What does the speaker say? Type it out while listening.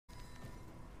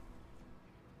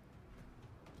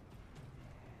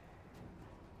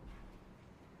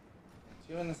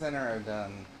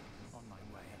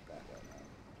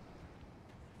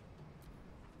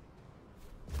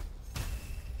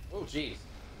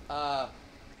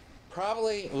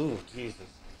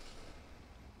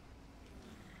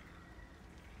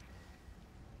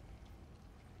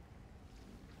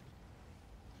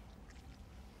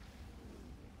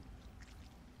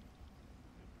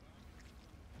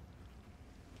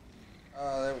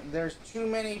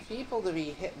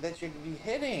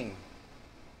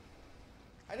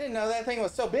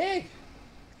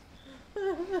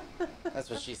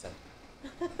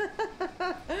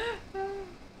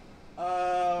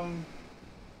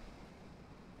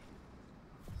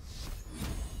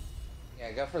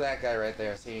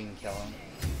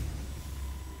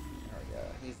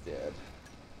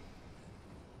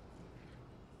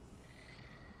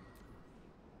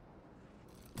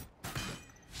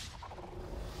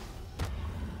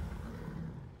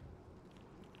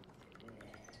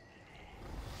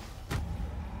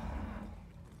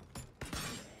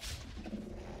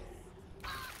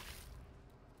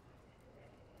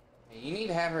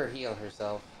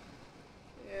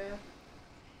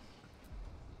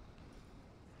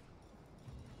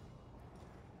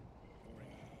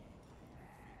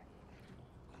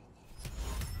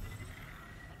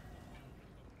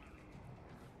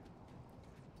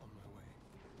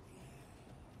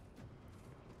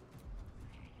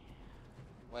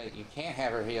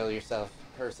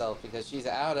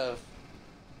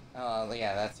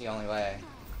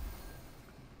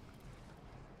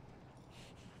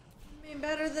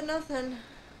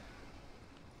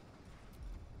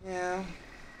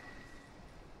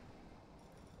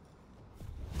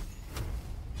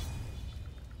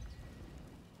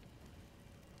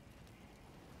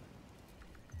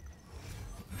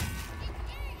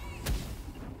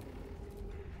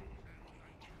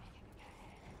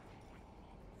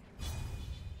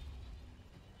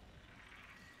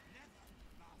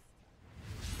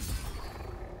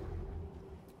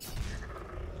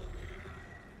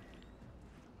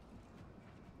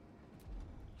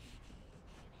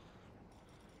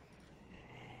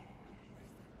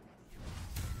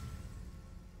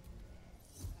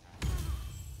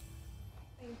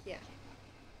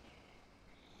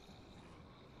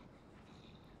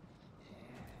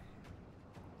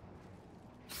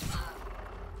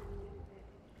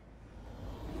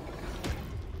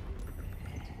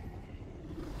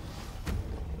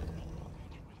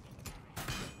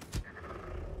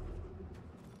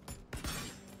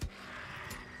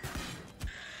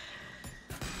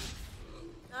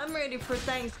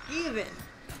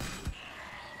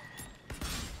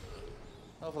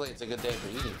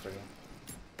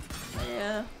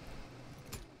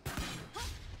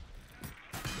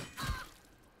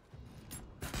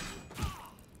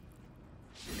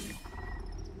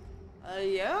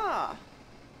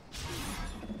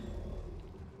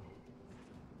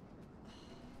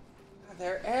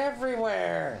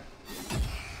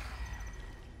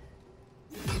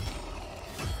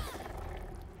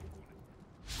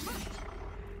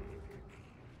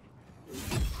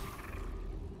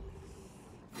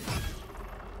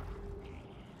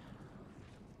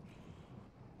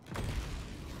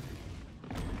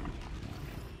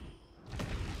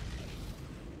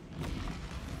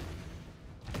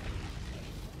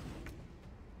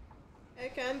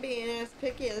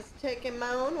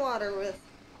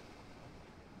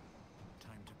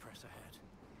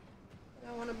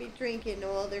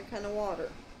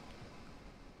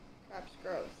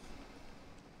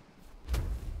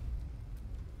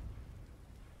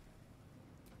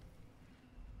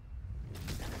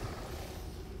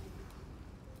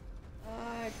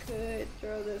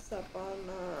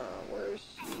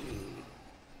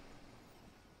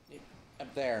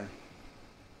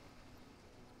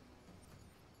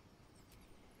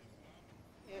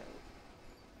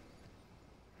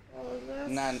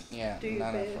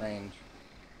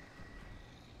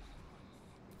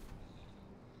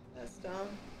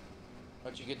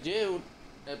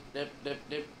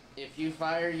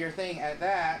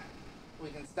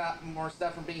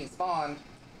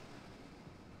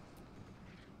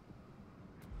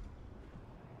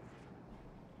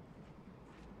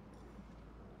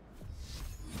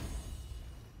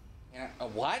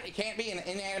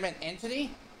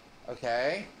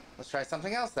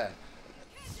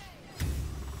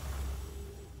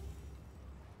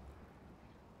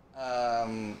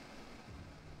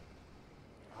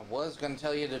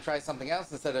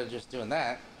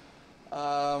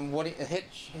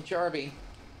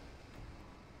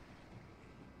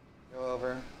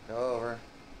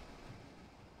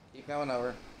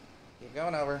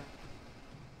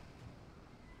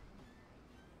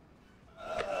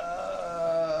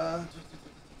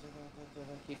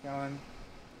Keep going.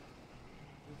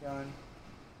 Keep going.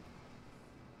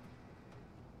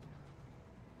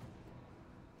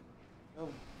 Go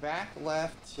back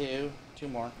left two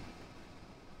more.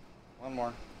 One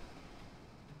more.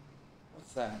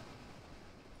 What's that?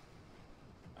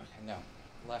 Okay, no.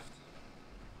 Left.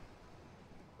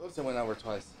 Oops, I went over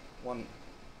twice. One.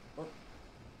 Oh,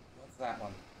 what's that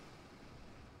one?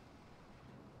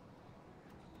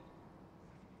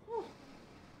 Whew.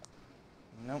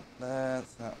 Nope,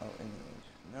 that's not what we need.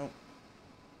 Nope.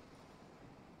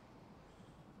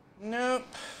 Nope.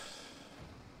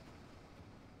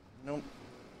 Nope.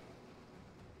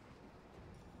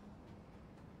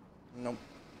 Nope.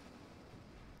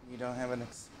 You don't have an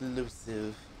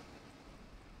exclusive.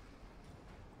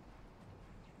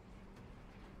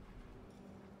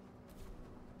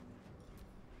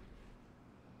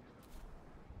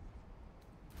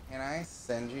 Can I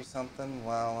send you something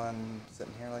while I'm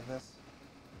sitting here like this?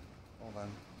 Hold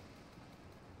on.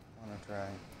 I wanna try.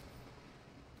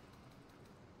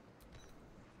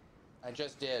 I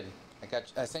just did.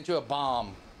 I sent you a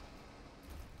bomb.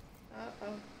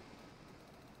 Uh-oh.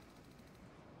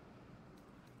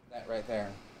 That right there.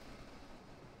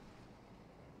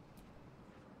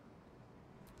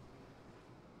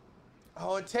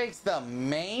 Oh, it takes the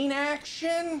main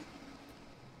action?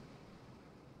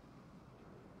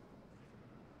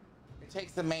 It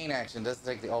takes the main action, doesn't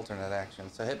take the alternate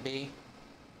action. So hit B.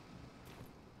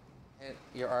 Hit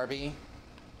your RB.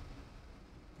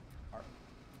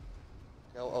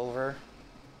 Go over.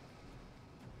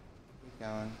 Keep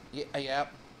going.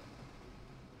 Yep.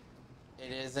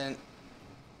 It isn't.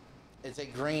 It's a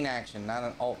green action, not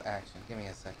an alt action. Give me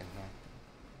a second here.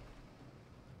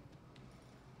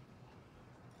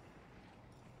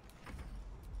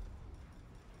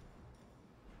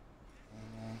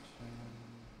 Green action.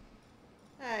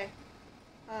 Hey.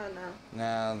 Oh no.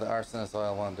 No, the arsonist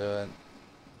oil won't do it.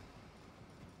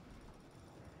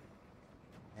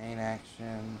 Main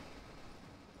action.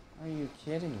 Are you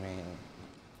kidding me?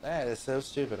 That is so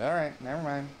stupid. Alright, never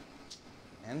mind.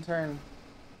 End turn.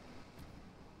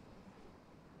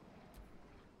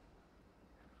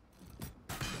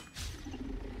 A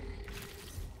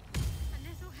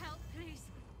little help, please.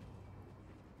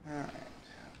 Alright.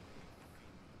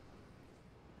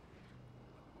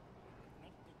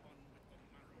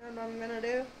 You know what I'm gonna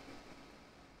do?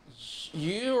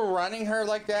 You running her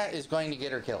like that is going to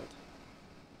get her killed.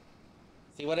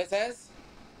 See what it says?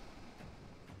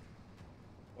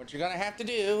 What you're gonna have to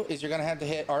do is you're gonna have to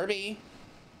hit RB,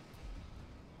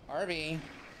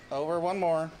 over one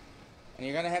more, and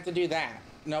you're gonna have to do that.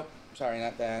 Nope, sorry,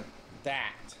 not that.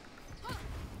 That.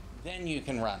 Then you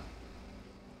can run,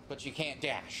 but you can't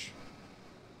dash.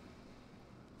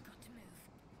 Got to move.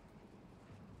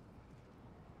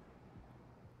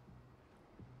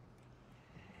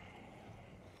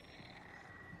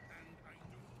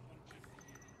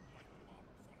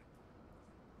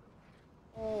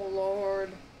 Oh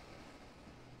Lord.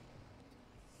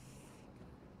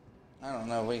 I don't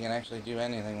know if we can actually do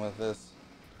anything with this.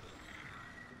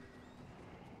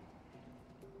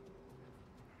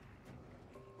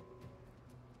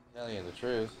 Tell you the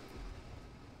truth.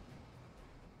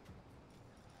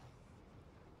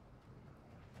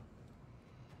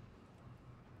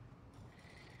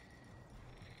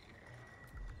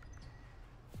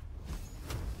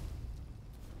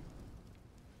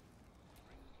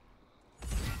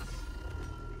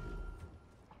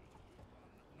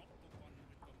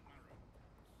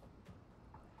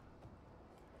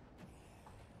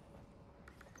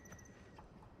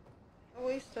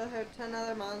 We still have 10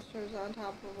 other monsters on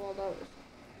top of all those.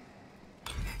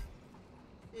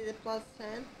 See the plus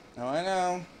 10? Oh, I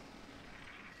know.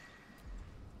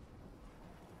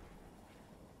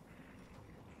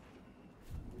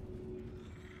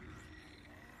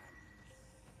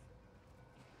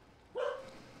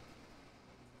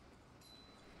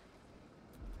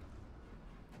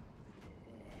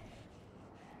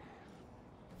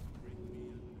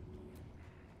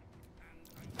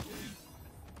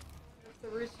 The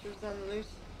rooster's on the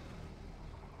loose.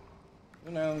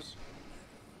 Who knows?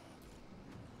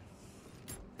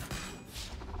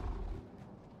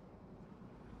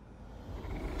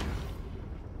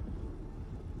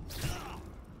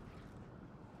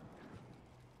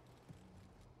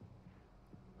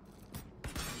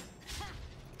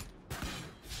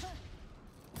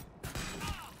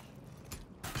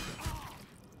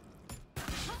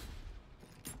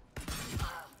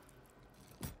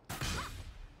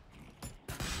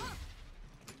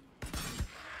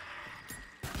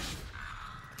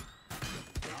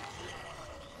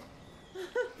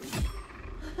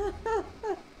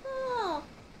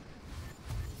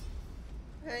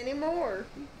 door.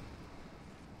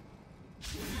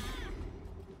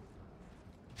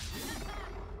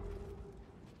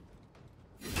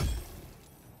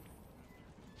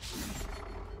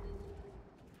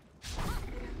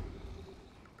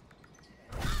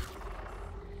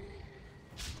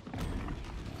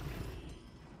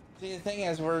 See, the thing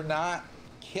is, we're not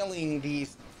killing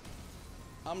these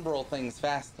umbral things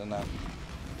fast enough.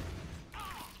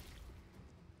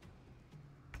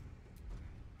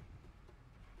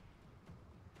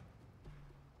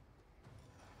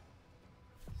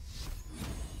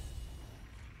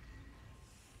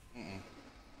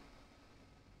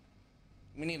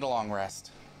 We need a long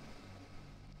rest.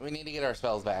 We need to get our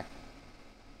spells back.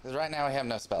 Because right now we have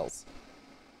no spells.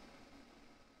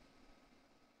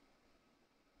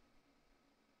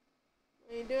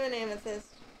 What are you doing, Amethyst?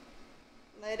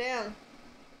 Lay down.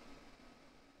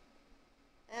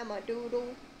 Am I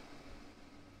doodle?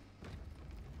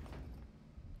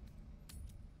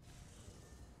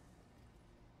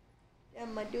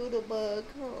 Am I doodle bug?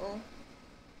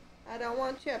 I don't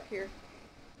want you up here.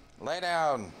 Lay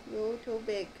down. You're too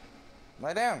big.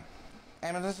 Lay down.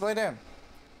 Amethyst, lay down.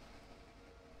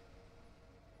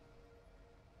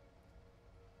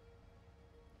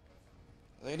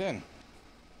 What are you doing?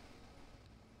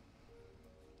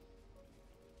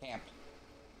 Camp.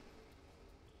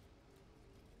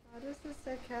 How does this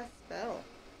say cast spell?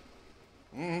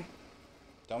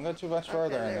 Don't go too much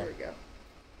further in there there. we go.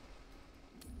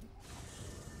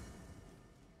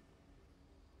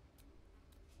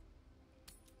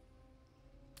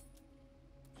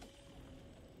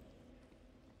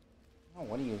 Oh,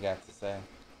 what do you got to say?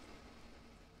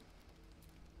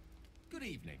 Good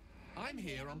evening. I'm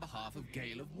here on behalf of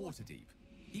Gale of Waterdeep.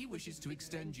 He wishes to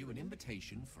extend you an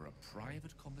invitation for a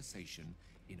private conversation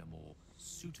in a more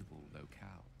suitable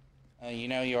locale. You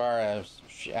know you are a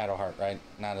Shadowheart, right?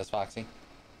 Not as Foxie.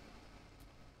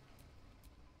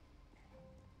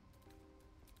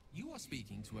 You are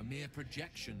speaking to a mere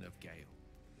projection of Gale.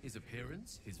 His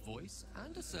appearance, his voice,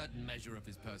 and a certain measure of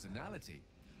his personality,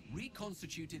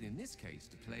 reconstituted in this case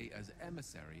to play as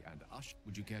emissary and usher.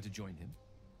 Would you care to join him?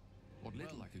 What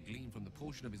little I could glean from the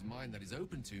portion of his mind that is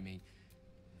open to me,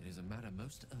 it is a matter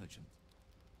most urgent.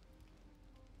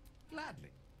 Gladly.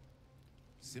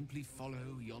 Simply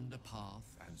follow yonder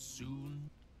path, and soon...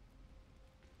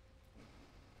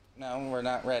 No, we're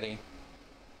not ready.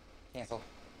 Cancel.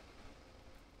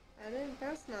 I didn't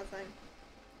press nothing.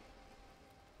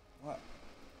 What?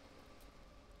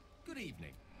 Good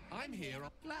evening. I'm here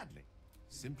on... Gladly.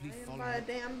 Simply I am follow... by a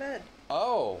damn bed.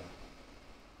 Oh!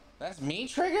 That's me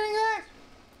triggering that?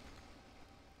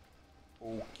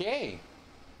 Okay.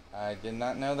 I did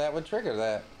not know that would trigger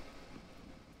that.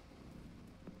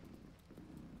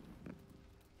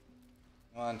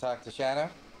 You want to talk to Shadow?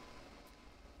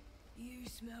 You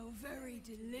smell very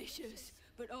delicious,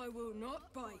 but I will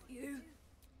not bite you.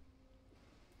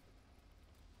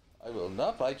 I will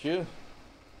not bite you.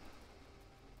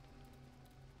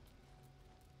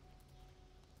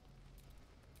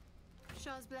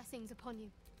 Shah's blessings upon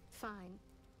you. Fine.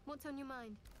 What's on your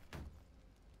mind?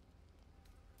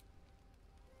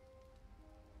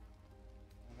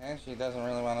 Okay, she doesn't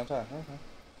really want to talk.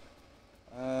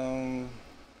 Okay.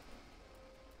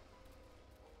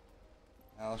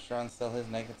 Alistron's still his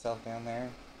naked self down there.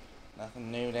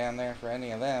 Nothing new down there for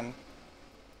any of them.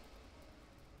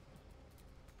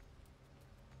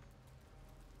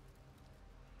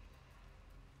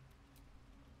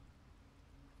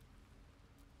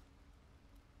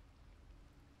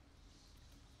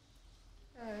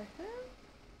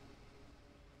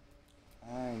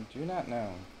 I do not know.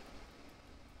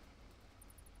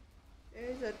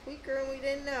 There's a tweaker and we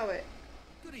didn't know it.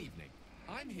 Good evening.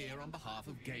 I'm here on behalf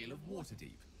of Gale of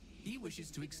Waterdeep. He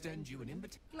wishes to extend you an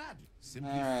invitation. Gladly.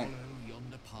 Simply follow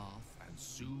yonder path, and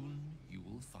soon you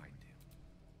will find him.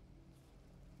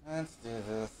 Let's do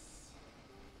this.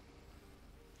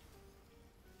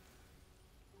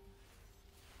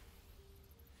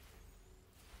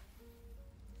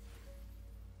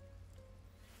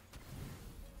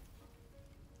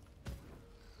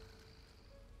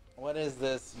 What is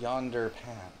this yonder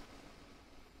path?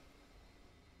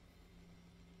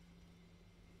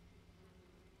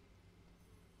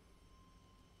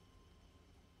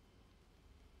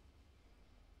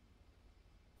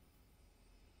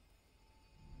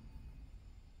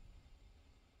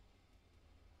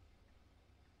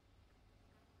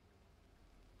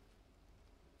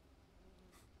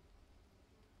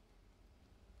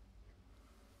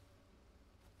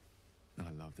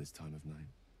 I love this time of night.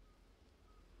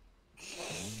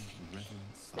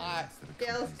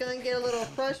 Dale's gonna get a little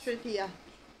frustrated with you.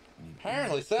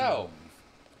 Apparently so.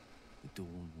 The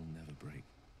dawn will never break.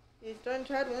 He's done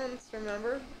tried once,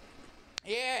 remember?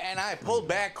 Yeah, and I pulled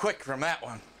back quick from that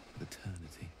one.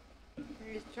 Eternity.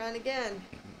 He's trying again.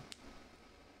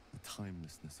 The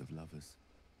timelessness of lovers.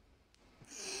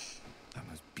 That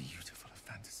most beautiful of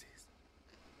fantasies.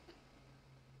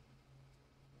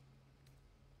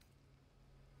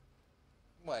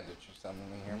 Why did you summon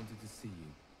me I here? wanted to see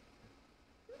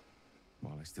you.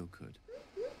 While I still could.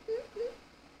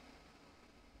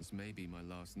 This may be my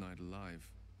last night alive.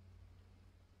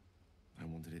 I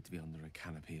wanted it to be under a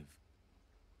canopy of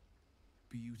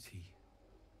beauty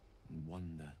and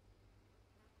wonder.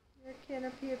 Your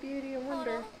canopy of beauty and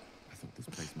wonder. I thought this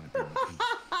place might bring me peace.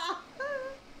 I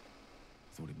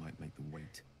thought it might make the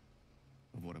weight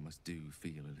of what I must do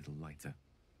feel a little lighter.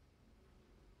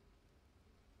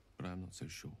 But I'm not so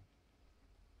sure.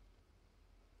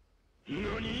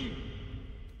 NANI?!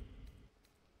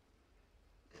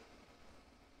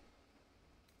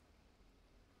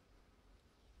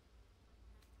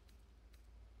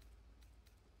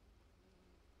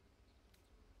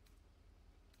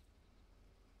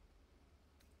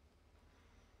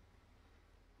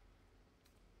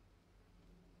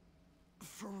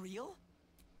 For real?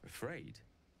 Afraid?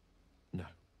 No.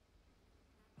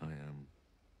 I am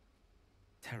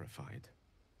terrified.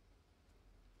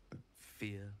 But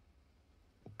fear,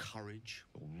 or courage,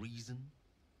 or reason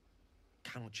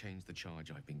cannot change the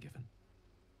charge I've been given.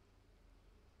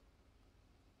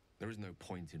 There is no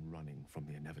point in running from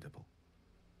the inevitable.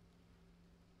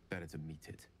 Better to meet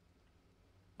it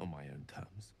on my own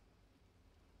terms.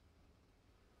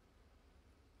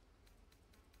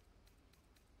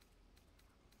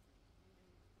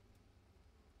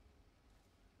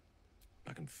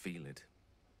 I can feel it.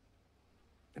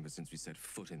 Ever since we set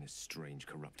foot in this strange,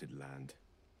 corrupted land.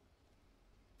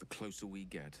 The closer we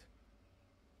get,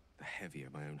 the heavier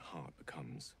my own heart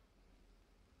becomes.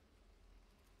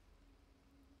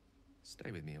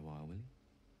 Stay with me a while, will you?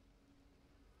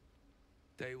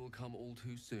 Day will come all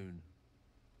too soon,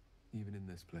 even in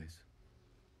this place.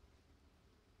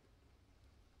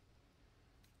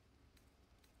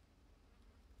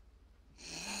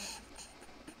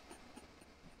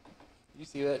 You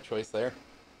see that choice there?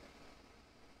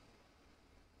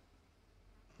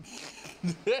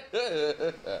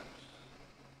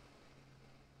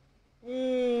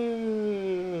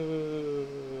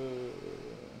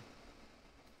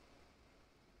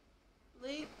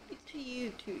 Leave it to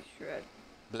you two, Shred.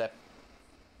 Blip.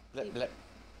 Blip, blip.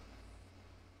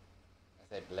 I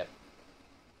said blip.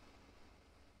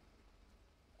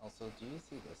 Also, do you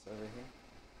see this over here?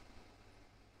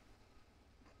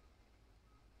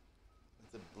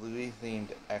 It's a bluey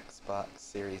themed Xbox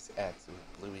Series X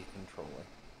with bluey controller.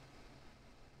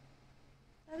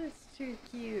 That is too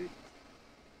cute.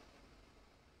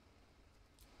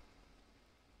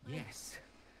 Yes.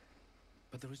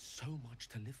 But there is so much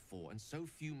to live for and so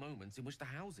few moments in which to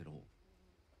house it all.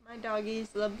 My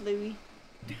doggies love Bluey.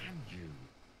 Damn you.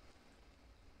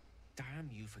 Damn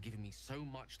you for giving me so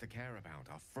much to care about.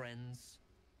 Our friends,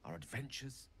 our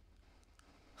adventures.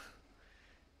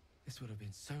 This would have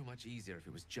been so much easier if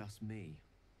it was just me.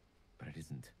 But it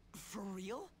isn't. For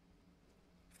real?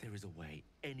 If there is a way,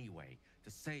 any way,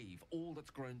 to save all that's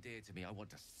grown dear to me, I want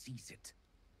to seize it.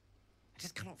 I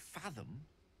just cannot fathom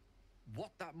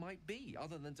what that might be,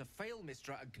 other than to fail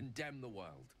Mistra and condemn the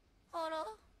world. Oh no.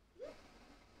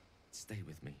 Stay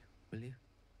with me, will you?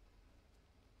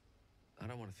 I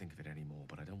don't want to think of it anymore,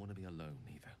 but I don't want to be alone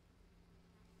either.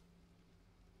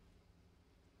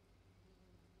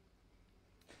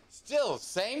 Still,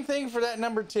 same thing for that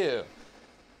number 2.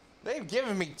 They've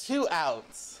given me 2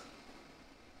 outs.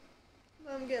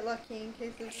 Let him get lucky in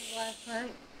case this is last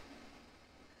night.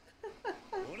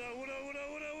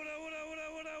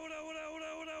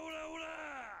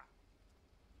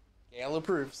 Gale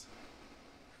approves.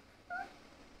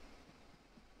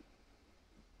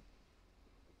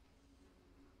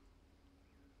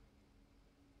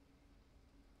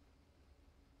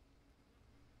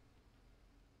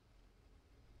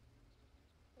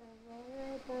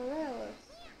 Aurora Borealis.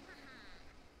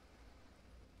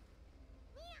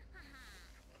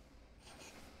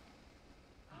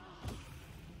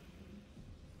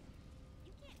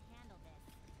 You can't handle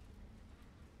this.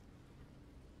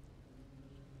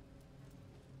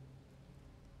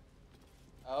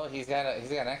 Oh, he's got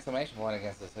an exclamation point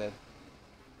against his head.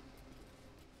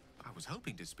 I was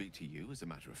hoping to speak to you, as a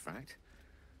matter of fact,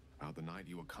 about the night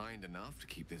you were kind enough to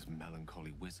keep this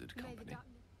melancholy wizard May the company.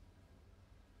 darkness.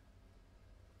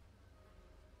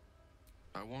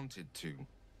 I wanted to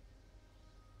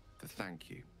thank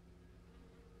you.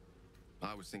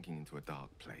 I was sinking into a dark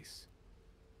place,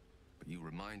 but you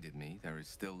reminded me there is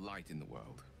still light in the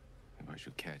world, if I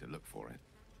should care to look for it.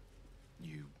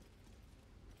 You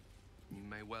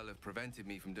may well have prevented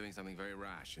me from doing something very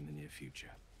rash in the near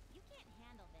future. You can't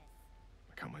handle this.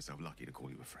 I count myself lucky to call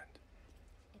you a friend.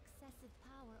 Excessive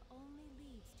power only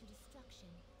leads to destruction.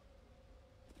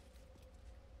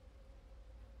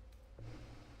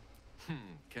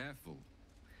 Careful.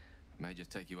 I may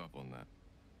just take you up on that.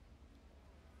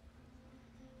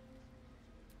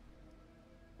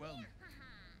 Well,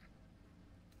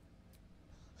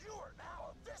 You are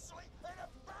now officially an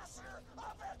ambassador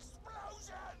of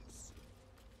explosions!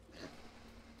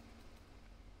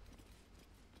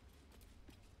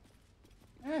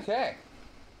 Okay.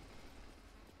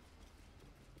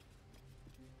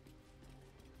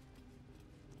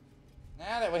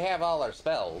 Now that we have all our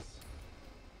spells.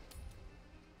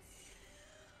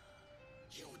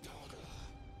 You dogger,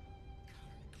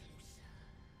 come closer.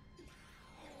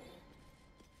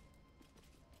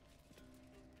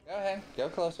 Go ahead, go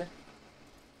closer.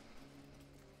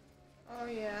 Oh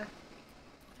yeah.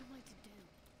 What am I to do?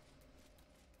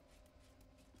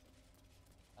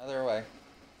 Other way.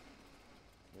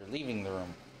 You're leaving the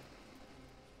room.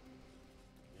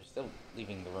 You're still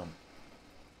leaving the room.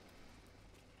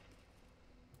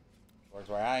 Towards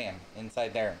where I am.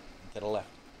 Inside there. And to the left.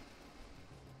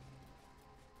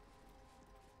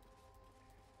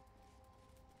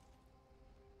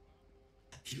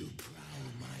 You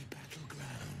prowl my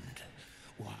battleground.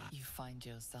 Why? You find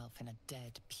yourself in a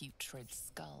dead, putrid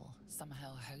skull,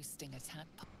 somehow hosting a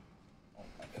tadpole. Oh,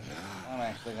 I'm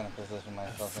actually going to position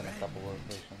myself in a couple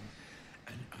locations.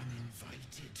 An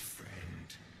uninvited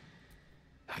friend.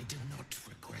 I did not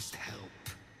request help.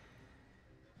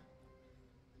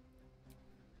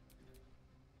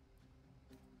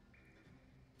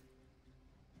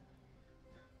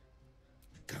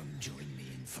 Come join me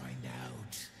and find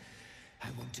out.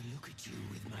 I want to look at you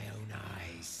with my own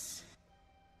eyes.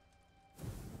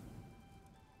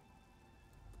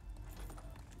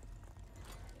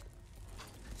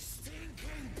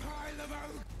 Stinking pile of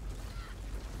oak!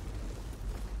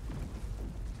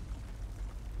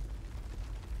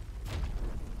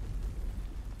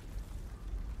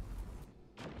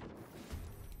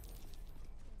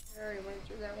 Harry went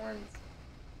through that once.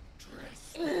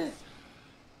 Dress.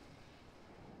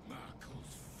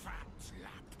 Merkel's fat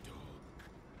lapdog.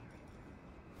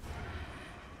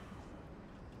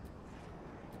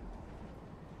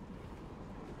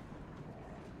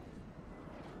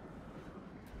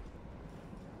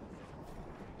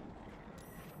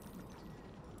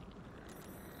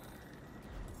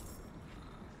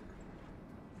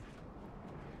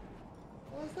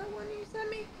 What was that one you sent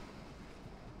me?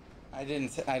 I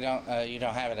don't, you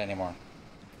don't have it anymore.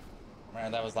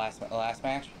 Remember that was last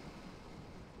match?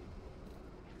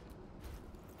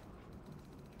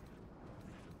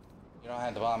 You don't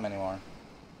have the bomb anymore.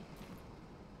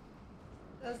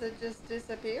 Does it just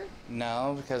disappear?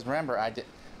 No, because remember,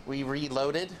 we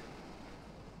reloaded.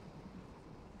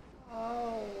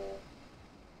 Oh.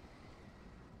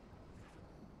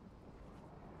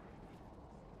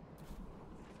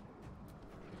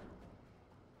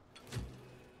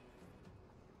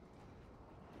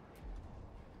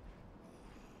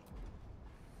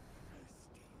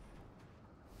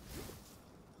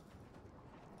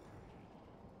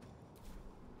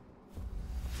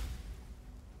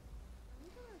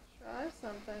 Try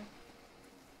something.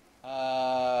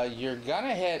 You're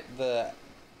gonna hit the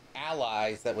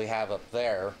allies that we have up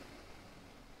there.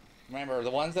 Remember,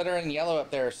 the ones that are in yellow up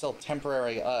there are still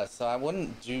temporary us, so I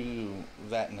wouldn't do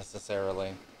that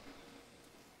necessarily.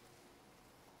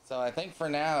 So I think for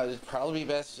now, it'd probably be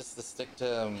best just to stick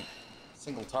to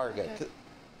single target. Okay.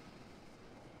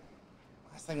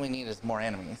 Last thing we need is more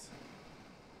enemies.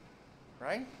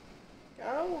 Right?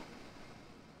 Go.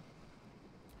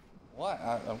 What?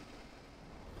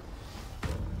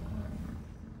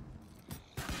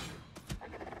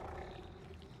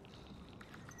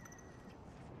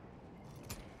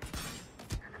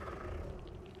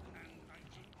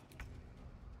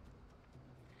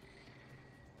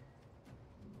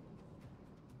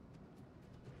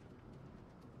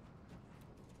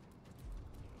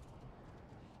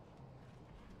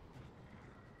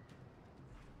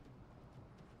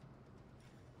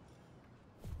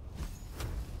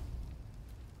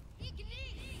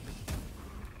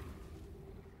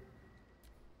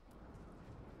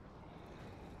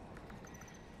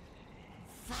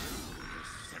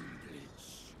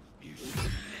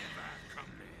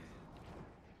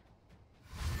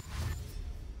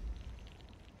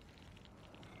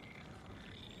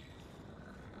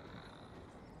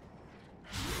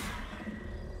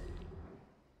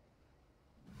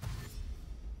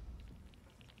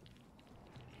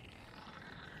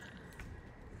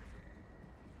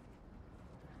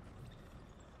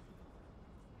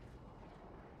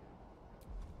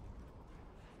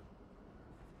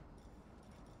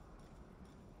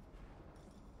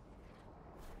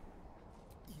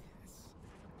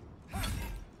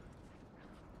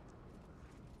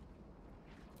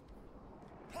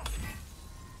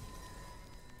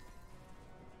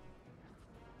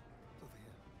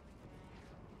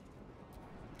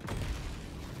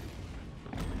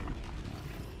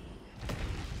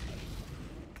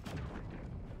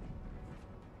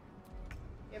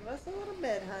 us a little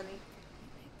bit, honey.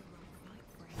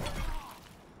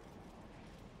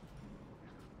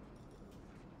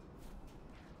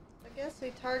 I guess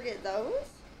we target those.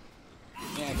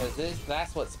 Yeah, because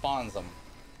that's what spawns them.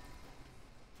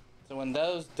 So when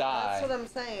those die... That's what I'm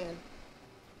saying.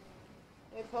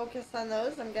 We focus on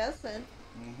those, I'm guessing.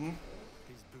 Mm-hmm.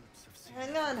 These boots have seen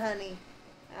Hang on, honey.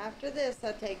 After this,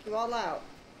 I'll take you all out.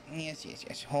 Yes, yes,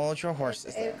 yes. Hold your horses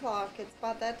It's 8 there. o'clock. It's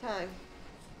about that time.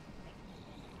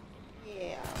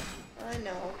 Yeah, I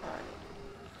know, honey.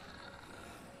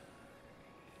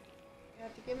 You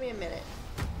have to give me a minute.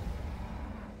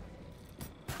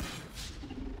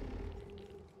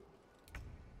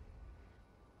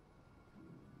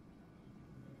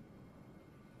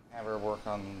 Have her work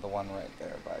on the one right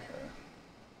there by her.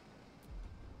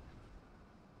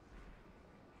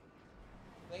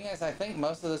 Thing is, I think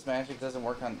most of this magic doesn't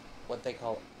work on what they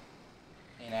call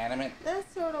inanimate.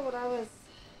 That's sort of what I was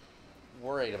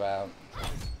Worried about.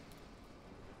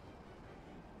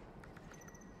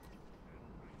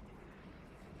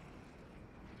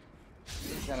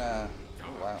 He's gonna...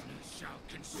 Oh, wow.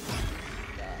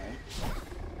 Die.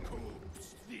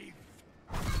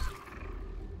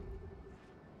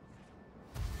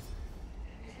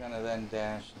 He's gonna then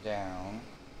dash down.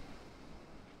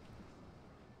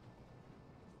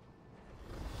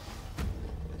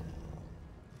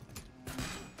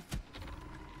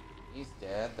 He's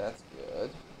dead, that's good.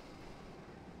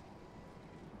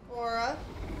 Cora,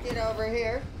 get over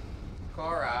here.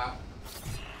 Cora.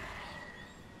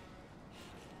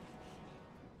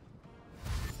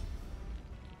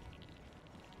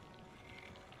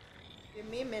 Give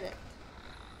me a minute.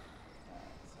 Alright,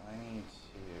 so I need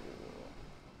to...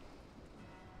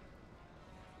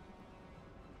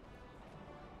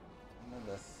 Come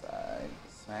to this side,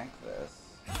 smack this.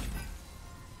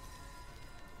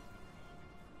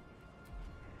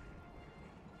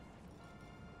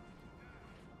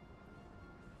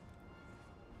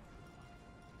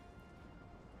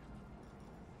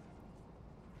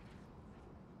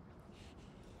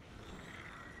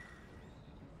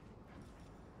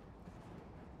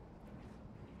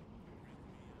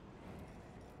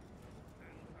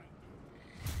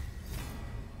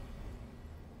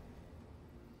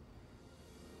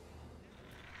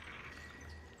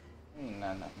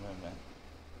 Not enough movement.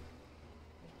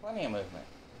 There's plenty of movement.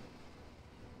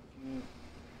 You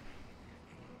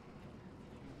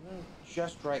move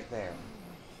just right there.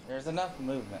 There's enough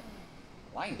movement.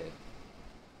 Blinded?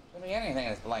 Shouldn't be anything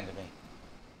that's blinded me.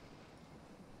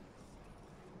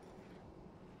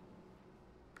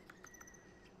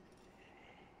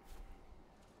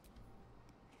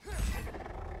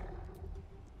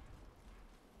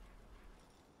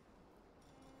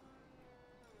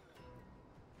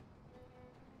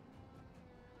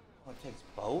 Oh, it takes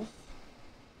both?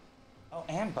 Oh,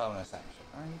 and bonus action.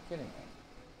 Are you kidding me?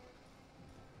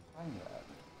 Find that.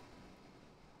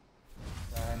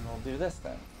 Then we'll do this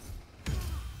then.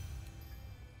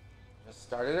 Just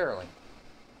started early.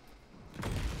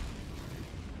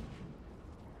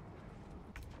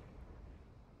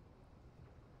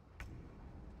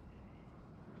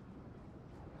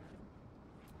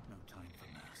 no time for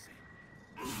mercy.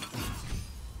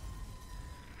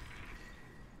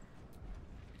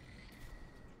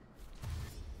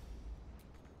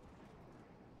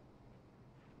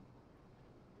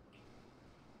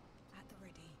 At the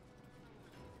ready.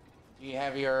 Do you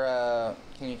have your,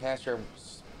 can you cast your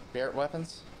spirit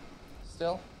weapons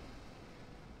still?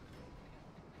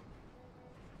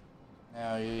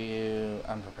 No, you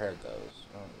unprepared those.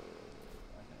 Oh,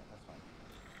 okay, that's fine.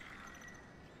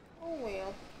 Oh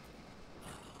well.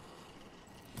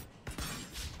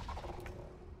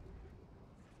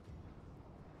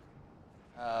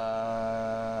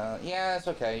 Yeah, it's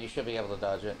okay. You should be able to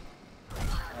dodge it.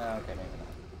 Okay, maybe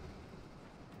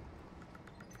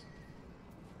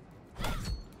not.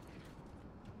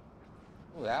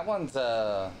 Ooh, that one's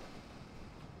a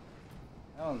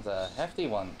hefty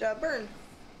one. Stubborn.